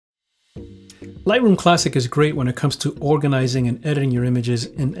Lightroom Classic is great when it comes to organizing and editing your images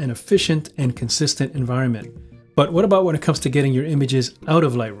in an efficient and consistent environment. But what about when it comes to getting your images out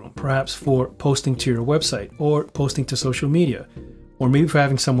of Lightroom, perhaps for posting to your website or posting to social media, or maybe for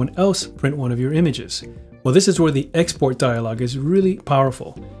having someone else print one of your images? Well, this is where the export dialog is really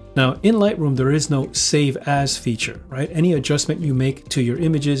powerful. Now, in Lightroom, there is no save as feature, right? Any adjustment you make to your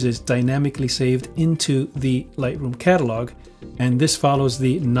images is dynamically saved into the Lightroom catalog, and this follows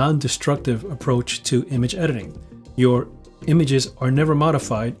the non-destructive approach to image editing. Your images are never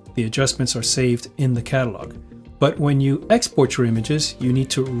modified, the adjustments are saved in the catalog. But when you export your images, you need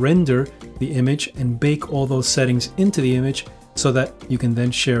to render the image and bake all those settings into the image so that you can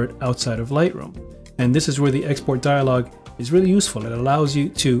then share it outside of Lightroom. And this is where the export dialog is really useful. It allows you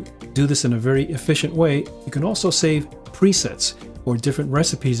to do this in a very efficient way. You can also save presets or different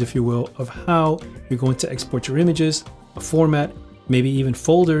recipes, if you will, of how you're going to export your images, a format, maybe even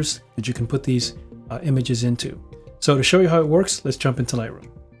folders that you can put these images into. So to show you how it works, let's jump into Lightroom.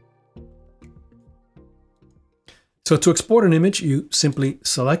 So to export an image, you simply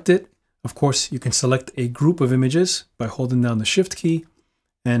select it. Of course, you can select a group of images by holding down the Shift key.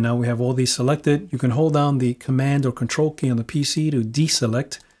 And now we have all these selected. You can hold down the Command or Control key on the PC to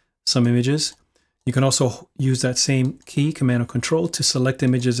deselect some images. You can also use that same key, Command or Control, to select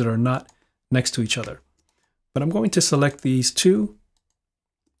images that are not next to each other. But I'm going to select these two.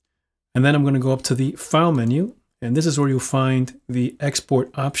 And then I'm going to go up to the File menu. And this is where you'll find the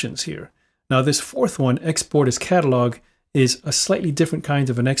export options here. Now this fourth one, Export as Catalog, is a slightly different kind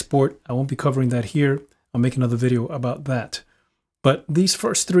of an export. I won't be covering that here. I'll make another video about that. But these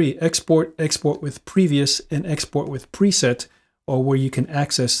first three, Export, Export with Previous, and Export with Preset, are where you can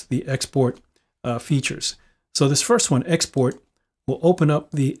access the export features. So this first one, Export, will open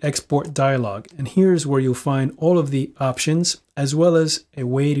up the export dialog. And here's where you'll find all of the options, as well as a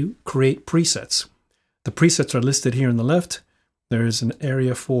way to create presets. The presets are listed here on the left. There's an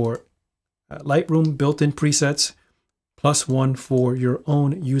area for Lightroom built-in presets, plus one for your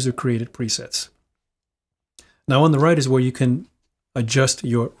own user-created presets. Now on the right is where you can adjust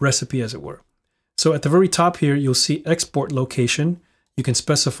your recipe, as it were. So at the very top here, you'll see export location. You can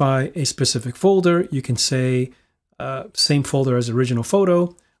specify a specific folder. You can say same folder as original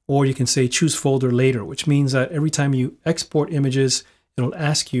photo, or you can say choose folder later, which means that every time you export images, it'll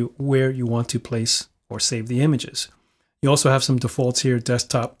ask you where you want to place or save the images. You also have some defaults here,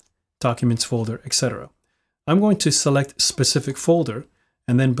 desktop, documents folder, etc. I'm going to select specific folder,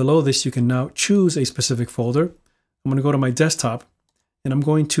 and then below this, you can now choose a specific folder. I'm going to go to my desktop, and I'm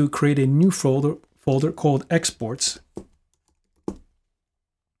going to create a new folder called Exports,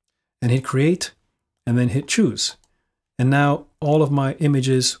 and hit Create, and then hit Choose. And now all of my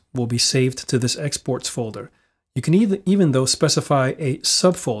images will be saved to this Exports folder. You can even though specify a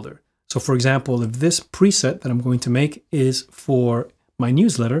subfolder. So for example, if this preset that I'm going to make is for my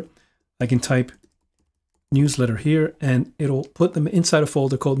newsletter, I can type newsletter here, and it'll put them inside a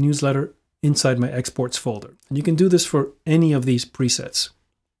folder called newsletter inside my exports folder. And you can do this for any of these presets.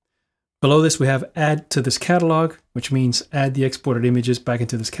 Below this, we have add to this catalog, which means add the exported images back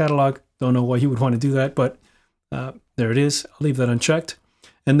into this catalog. Don't know why you would want to do that, but there it is. I'll leave that unchecked.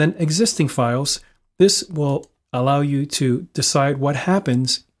 And then existing files. This will allow you to decide what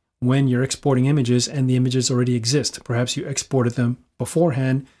happens when you're exporting images and the images already exist. Perhaps you exported them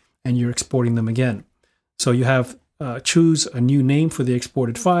beforehand and you're exporting them again. So you have choose a new name for the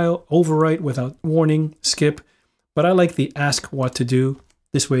exported file, overwrite without warning, skip, but I like the ask what to do.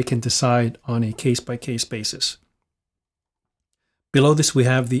 This way it can decide on a case-by-case basis. Below this we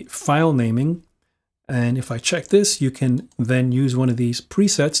have the file naming, and if I check this, you can then use one of these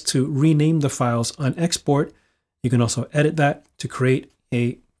presets to rename the files on export. You can also edit that to create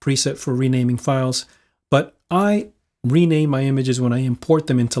a preset for renaming files, but I rename my images when I import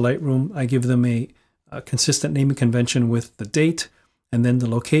them into Lightroom. I give them a consistent naming convention with the date and then the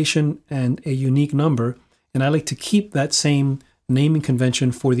location and a unique number. And I like to keep that same naming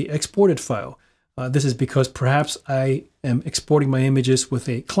convention for the exported file. This is because perhaps I am exporting my images with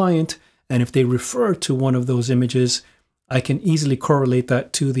a client, and if they refer to one of those images, I can easily correlate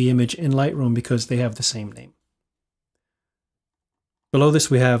that to the image in Lightroom because they have the same name. Below this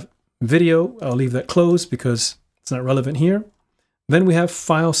we have video. I'll leave that closed because it's not relevant here. Then we have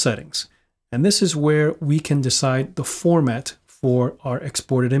file settings. And this is where we can decide the format for our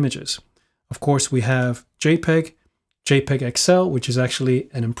exported images. Of course, we have JPEG, JPEG XL, which is actually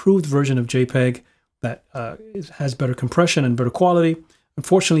an improved version of JPEG that has better compression and better quality.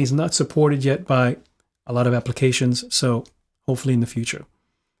 Unfortunately, it's not supported yet by a lot of applications, so hopefully in the future.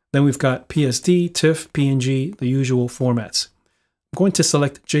 Then we've got PSD, TIFF, PNG, the usual formats. I'm going to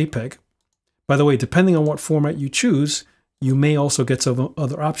select JPEG, By the way, depending on what format you choose, you may also get some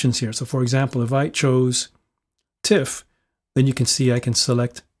other options here. So for example, if I chose TIFF, then you can see I can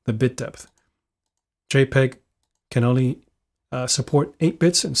select the bit depth. JPEG can only support 8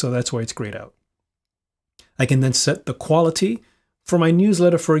 bits, and so that's why it's grayed out. I can then set the quality. For my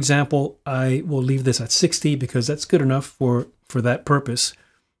newsletter, for example, I will leave this at 60 because that's good enough for that purpose.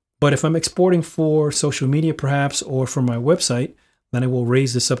 But if I'm exporting for social media perhaps, or for my website, then I will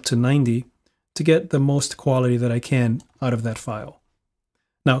raise this up to 90 to get the most quality that I can out of that file.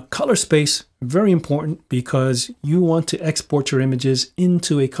 Now, color space, very important because you want to export your images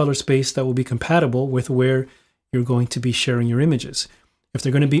into a color space that will be compatible with where you're going to be sharing your images. If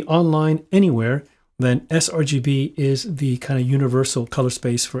they're going to be online anywhere, then sRGB is the kind of universal color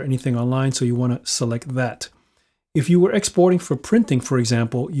space for anything online, so you want to select that. If you were exporting for printing, for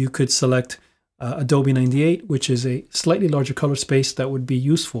example, you could select Adobe 98, which is a slightly larger color space that would be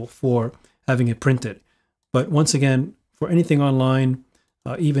useful for having it printed. But once again, for anything online,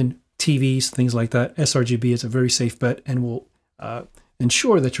 even TVs, things like that, sRGB is a very safe bet and will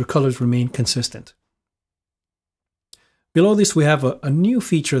ensure that your colors remain consistent. Below this, we have a new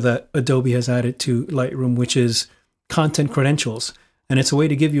feature that Adobe has added to Lightroom, which is content credentials. And it's a way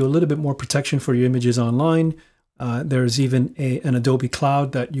to give you a little bit more protection for your images online. There's even an Adobe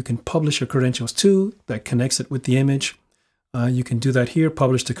Cloud that you can publish your credentials to that connects it with the image. You can do that here,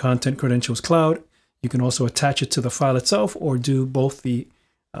 publish to Content Credentials Cloud. You can also attach it to the file itself or do both the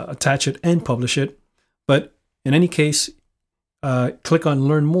attach it and publish it. But in any case, click on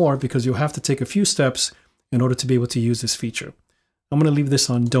Learn More because you'll have to take a few steps in order to be able to use this feature. I'm going to leave this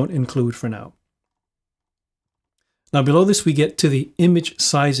on Don't Include for now. Now below this, we get to the image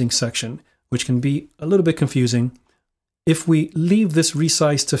sizing section, which can be a little bit confusing. If we leave this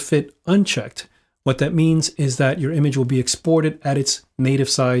resize to fit unchecked, what that means is that your image will be exported at its native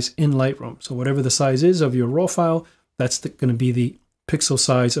size in Lightroom. So whatever the size is of your raw file, that's going to be the pixel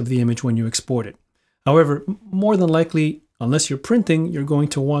size of the image when you export it. However, more than likely, unless you're printing, you're going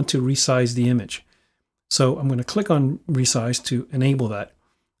to want to resize the image. So I'm going to click on resize to enable that.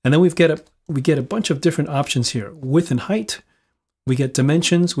 And then we get a bunch of different options here. Width and height. We get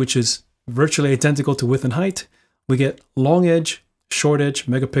dimensions, which is virtually identical to width and height. We get long edge, short edge,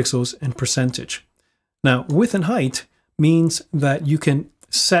 megapixels, and percentage. Now, width and height means that you can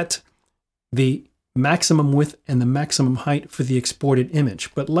set the maximum width and the maximum height for the exported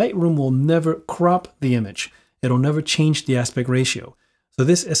image, but Lightroom will never crop the image. It'll never change the aspect ratio. So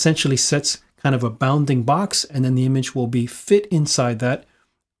this essentially sets kind of a bounding box, and then the image will be fit inside that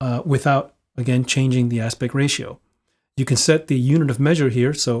without, again, changing the aspect ratio. You can set the unit of measure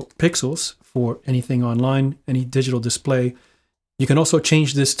here, so pixels for anything online, any digital display. You can also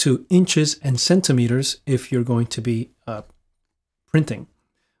change this to inches and centimeters if you're going to be printing.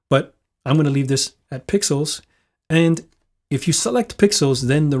 But I'm going to leave this at pixels. And if you select pixels,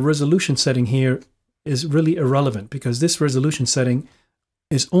 then the resolution setting here is really irrelevant because this resolution setting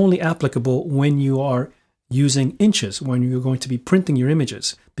is only applicable when you are using inches, when you're going to be printing your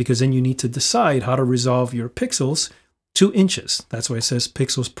images, because then you need to decide how to resolve your pixels to inches. That's why it says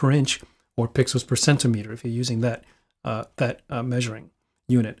pixels per inch or pixels per centimeter if you're using that measuring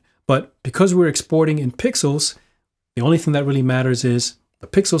unit. But because we're exporting in pixels, the only thing that really matters is the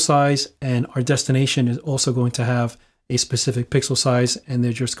pixel size, and our destination is also going to have a specific pixel size, and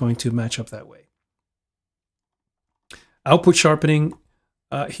they're just going to match up that way. Output sharpening.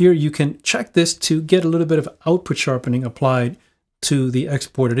 Here you can check this to get a little bit of output sharpening applied to the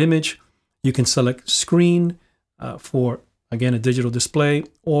exported image. You can select screen for, again, a digital display,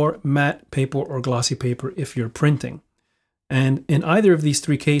 or matte paper or glossy paper if you're printing. And in either of these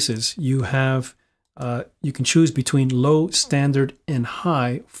three cases, you can choose between low, standard, and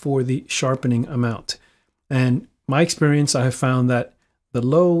high for the sharpening amount. And my experience, I have found that the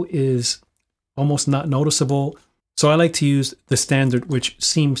low is almost not noticeable. So I like to use the standard, which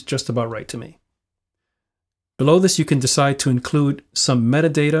seems just about right to me. Below this, you can decide to include some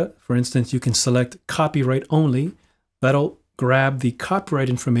metadata. For instance, you can select copyright only. That'll grab the copyright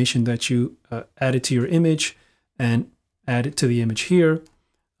information that you added to your image and add it to the image here.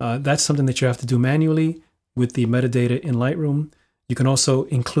 That's something that you have to do manually with the metadata in Lightroom. You can also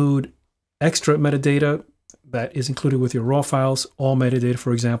include extra metadata that is included with your raw files, all metadata,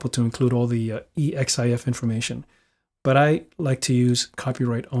 for example, to include all the EXIF information. But I like to use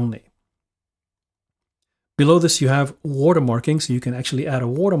copyright only. Below this, you have watermarking, so you can actually add a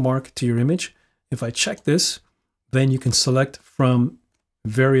watermark to your image. If I check this, then you can select from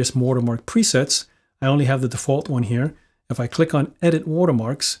various watermark presets. I only have the default one here. If I click on Edit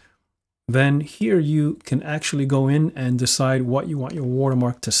Watermarks, then here you can actually go in and decide what you want your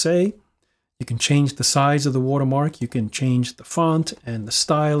watermark to say. You can change the size of the watermark. You can change the font and the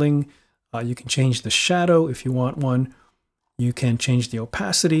styling. You can change the shadow if you want one. You can change the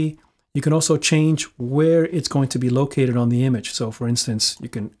opacity. You can also change where it's going to be located on the image. So for instance, you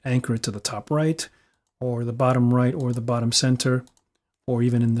can anchor it to the top right or the bottom right or the bottom center or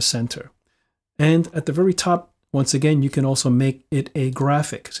even in the center. And at the very top, once again, you can also make it a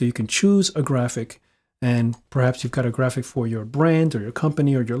graphic. So you can choose a graphic, and perhaps you've got a graphic for your brand or your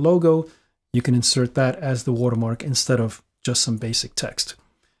company or your logo. You can insert that as the watermark instead of just some basic text.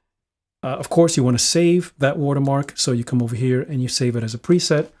 Of course, you want to save that watermark. So you come over here and you save it as a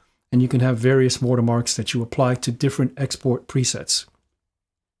preset, and you can have various watermarks that you apply to different export presets.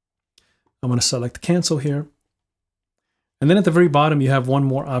 I'm going to select cancel here. And then at the very bottom, you have one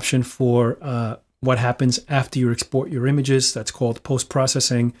more option for what happens after you export your images. That's called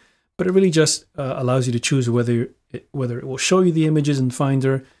post-processing, but it really just allows you to choose whether it will show you the images in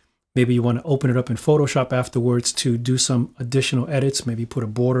Finder. Maybe you want to open it up in Photoshop afterwards to do some additional edits, maybe put a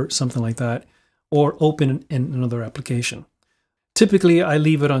border, something like that, or open in another application. Typically, I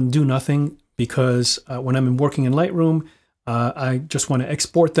leave it on do nothing because when I'm working in Lightroom, I just want to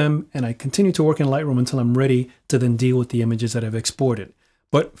export them, and I continue to work in Lightroom until I'm ready to then deal with the images that I've exported.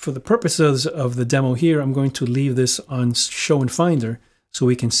 But for the purposes of the demo here, I'm going to leave this on Show in Finder so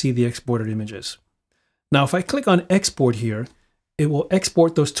we can see the exported images. Now, if I click on Export here, it will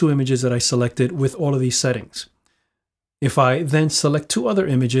export those two images that I selected with all of these settings. If I then select two other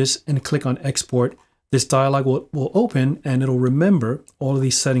images and click on Export, this dialog will open and it'll remember all of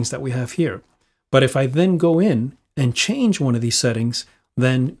these settings that we have here. But if I then go in and change one of these settings,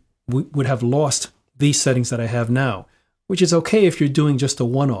 then we would have lost these settings that I have now, which is okay if you're doing just a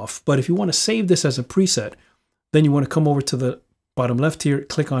one-off. But if you want to save this as a preset, then you want to come over to the bottom left here,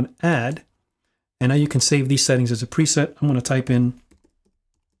 click on Add, and now you can save these settings as a preset. I'm going to type in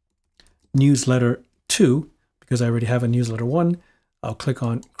Newsletter 2 because I already have a Newsletter 1. I'll click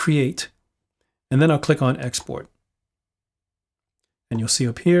on Create, and then I'll click on Export. And you'll see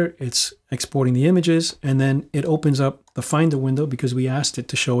up here, it's exporting the images, and then it opens up the Finder window because we asked it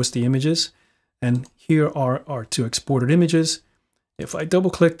to show us the images. And here are our two exported images. If I double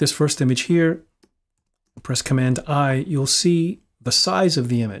click this first image here, press Command I, you'll see the size of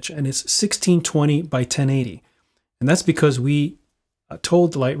the image, and it's 1620 by 1080. And that's because we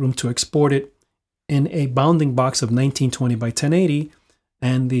told Lightroom to export it in a bounding box of 1920 by 1080,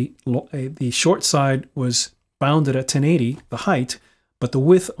 and the short side was bounded at 1080, the height, but the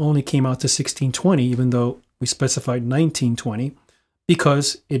width only came out to 1620, even though we specified 1920,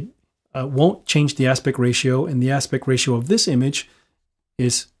 because it won't change the aspect ratio, and the aspect ratio of this image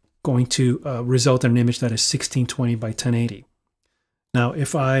is going to result in an image that is 1620 by 1080. Now,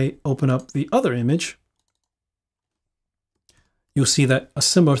 if I open up the other image, you'll see that a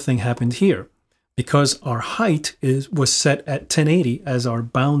similar thing happened here. Because our height was set at 1080 as our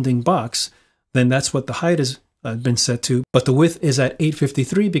bounding box, then that's what the height has been set to. But the width is at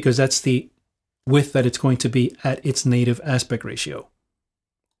 853 because that's the width that it's going to be at its native aspect ratio.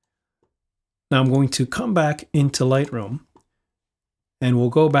 Now I'm going to come back into Lightroom, and we'll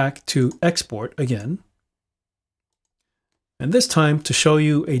go back to Export again. And this time, to show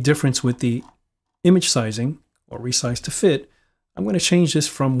you a difference with the image sizing, or resize to fit, I'm going to change this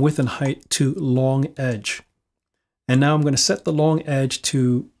from width and height to long edge. And now I'm going to set the long edge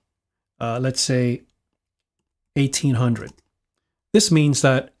to, let's say, 1800. This means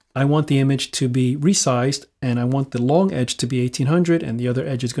that I want the image to be resized, and I want the long edge to be 1800, and the other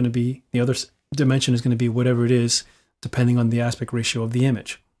edge is going to be, the other dimension is going to be whatever it is, depending on the aspect ratio of the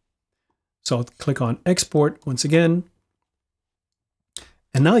image. So I'll click on Export once again.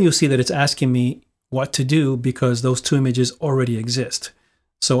 And now you'll see that it's asking me what to do because those two images already exist.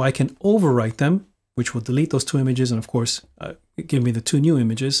 So I can overwrite them, which will delete those two images and of course give me the two new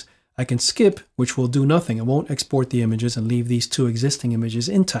images. I can skip, which will do nothing. It won't export the images and leave these two existing images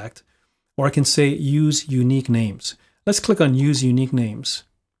intact. Or I can say use unique names. Let's click on use unique names.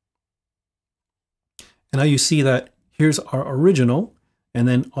 And now you see that here's our original, and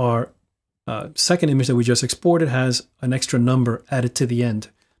then our second image that we just exported has an extra number added to the end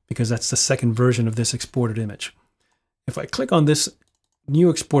because that's the second version of this exported image. If I click on this new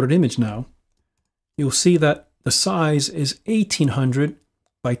exported image now, you'll see that the size is 1800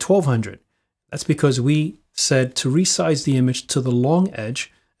 by 1200. That's because we said to resize the image to the long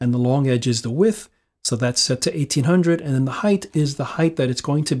edge, and the long edge is the width, so that's set to 1800, and then the height is the height that it's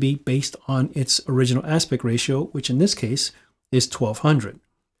going to be based on its original aspect ratio, which in this case is 1200.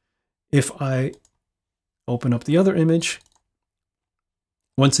 If I open up the other image,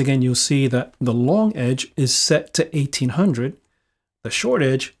 once again, you'll see that the long edge is set to 1800, the short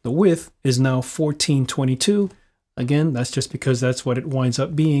edge, the width, is now 1422. Again, that's just because that's what it winds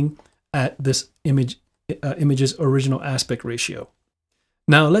up being at this image's original aspect ratio.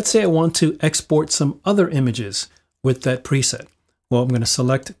 Now, let's say I want to export some other images with that preset. Well, I'm going to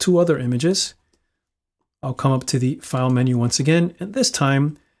select two other images. I'll come up to the File menu once again, and this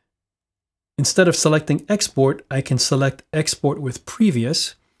time, instead of selecting Export, I can select Export with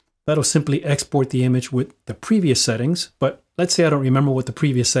Previous. That'll simply export the image with the previous settings, but let's say I don't remember what the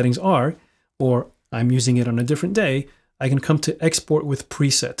previous settings are, or I'm using it on a different day, I can come to Export with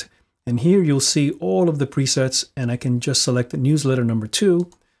Preset. And here you'll see all of the presets, and I can just select the newsletter number 2,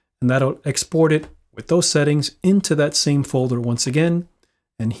 and that'll export it with those settings into that same folder once again.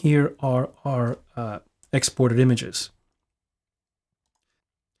 And here are our exported images.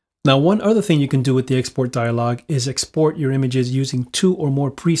 Now, one other thing you can do with the export dialog is export your images using 2 or more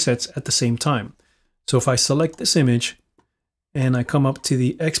presets at the same time. So if I select this image and I come up to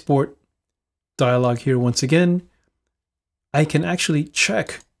the export dialog here once again, I can actually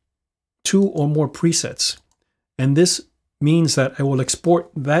check 2 or more presets. And this means that I will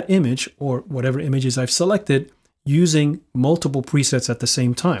export that image or whatever images I've selected using multiple presets at the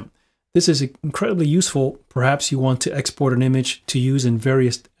same time. This is incredibly useful. Perhaps you want to export an image to use in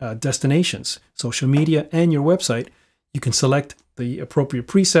various destinations, social media and your website. You can select the appropriate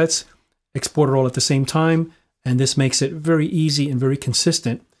presets, export it all at the same time, and this makes it very easy and very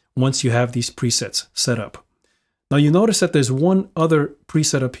consistent once you have these presets set up. Now you notice that there's one other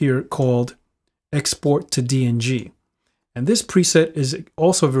preset up here called Export to DNG. And this preset is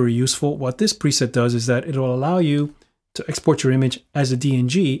also very useful. What this preset does is that it will allow you to export your image as a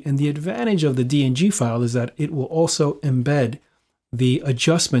DNG, and the advantage of the DNG file is that it will also embed the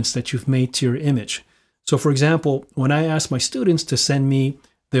adjustments that you've made to your image. So for example, when I ask my students to send me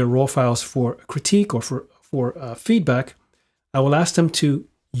their raw files for critique or for feedback, I will ask them to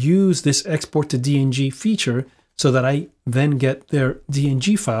use this export to DNG feature so that I then get their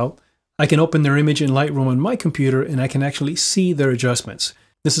DNG file. I can open their image in Lightroom on my computer and I can actually see their adjustments.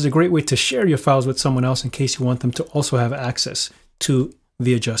 This is a great way to share your files with someone else in case you want them to also have access to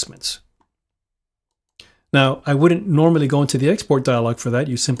the adjustments. Now, I wouldn't normally go into the export dialog for that.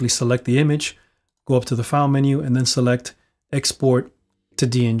 You simply select the image, go up to the File menu, and then select Export to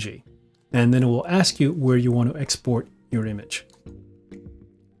DNG. And then it will ask you where you want to export your image.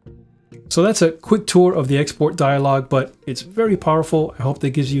 So that's a quick tour of the export dialog, but it's very powerful. I hope that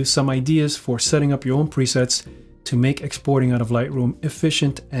gives you some ideas for setting up your own presets to make exporting out of Lightroom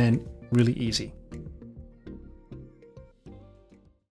efficient and really easy.